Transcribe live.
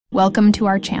Welcome to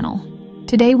our channel.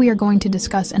 Today we are going to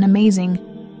discuss an amazing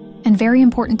and very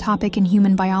important topic in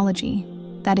human biology,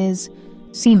 that is,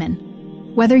 semen.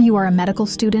 Whether you are a medical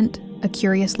student, a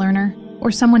curious learner,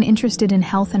 or someone interested in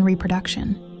health and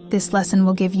reproduction, this lesson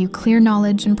will give you clear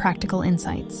knowledge and practical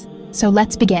insights. So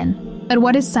let's begin. But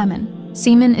what is semen?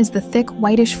 Semen is the thick,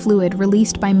 whitish fluid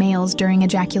released by males during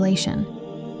ejaculation.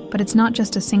 But it's not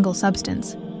just a single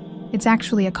substance. It's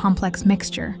actually a complex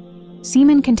mixture.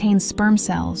 Semen contains sperm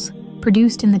cells,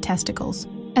 produced in the testicles,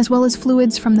 as well as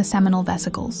fluids from the seminal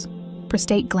vesicles,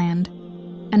 prostate gland,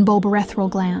 and bulbourethral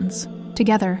glands.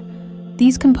 Together,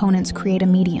 these components create a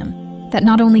medium that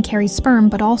not only carries sperm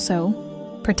but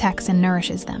also protects and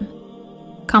nourishes them.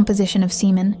 Composition of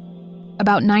semen.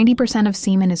 About 90% of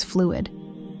semen is fluid,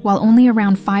 while only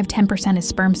around 5–10% is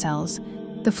sperm cells.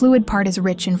 The fluid part is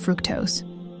rich in fructose,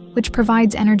 which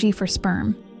provides energy for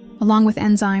sperm, along with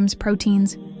enzymes,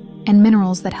 proteins, and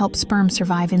minerals that help sperm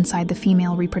survive inside the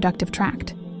female reproductive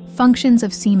tract. Functions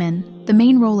of semen. The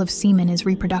main role of semen is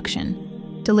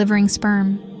reproduction, delivering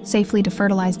sperm safely to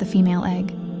fertilize the female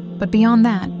egg. But beyond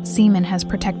that, semen has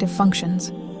protective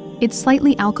functions. Its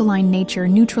slightly alkaline nature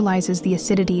neutralizes the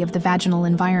acidity of the vaginal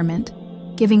environment,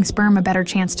 giving sperm a better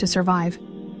chance to survive.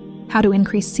 How to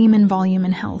increase semen volume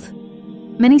and health.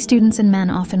 Many students and men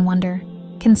often wonder,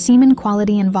 can semen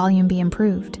quality and volume be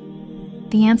improved?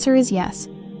 The answer is yes.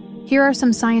 Here are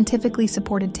some scientifically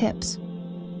supported tips.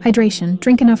 Hydration.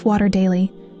 Drink enough water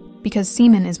daily, because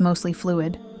semen is mostly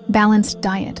fluid. Balanced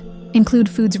diet. Include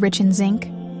foods rich in zinc,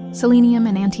 selenium,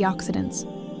 and antioxidants,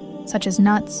 such as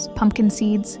nuts, pumpkin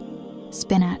seeds,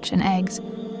 spinach, and eggs.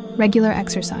 Regular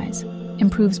exercise.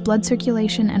 Improves blood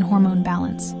circulation and hormone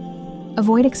balance.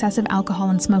 Avoid excessive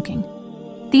alcohol and smoking.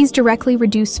 These directly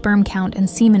reduce sperm count and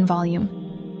semen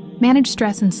volume. Manage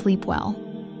stress and sleep well.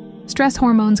 Stress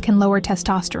hormones can lower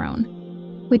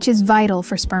testosterone, which is vital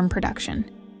for sperm production.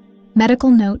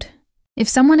 Medical note: if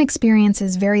someone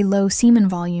experiences very low semen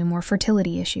volume or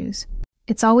fertility issues,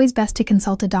 it's always best to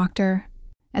consult a doctor,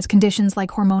 as conditions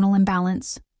like hormonal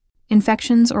imbalance,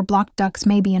 infections, or blocked ducts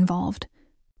may be involved.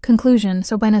 Conclusion: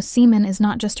 so when semen is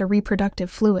not just a reproductive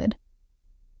fluid,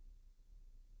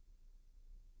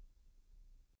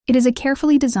 it is a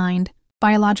carefully designed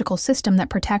biological system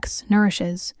that protects,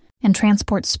 nourishes, and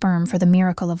transports sperm for the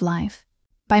miracle of life.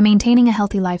 By maintaining a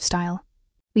healthy lifestyle,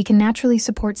 we can naturally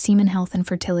support semen health and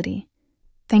fertility.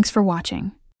 Thanks for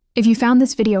watching. If you found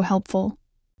this video helpful,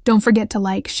 don't forget to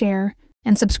like, share,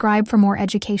 and subscribe for more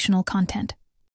educational content.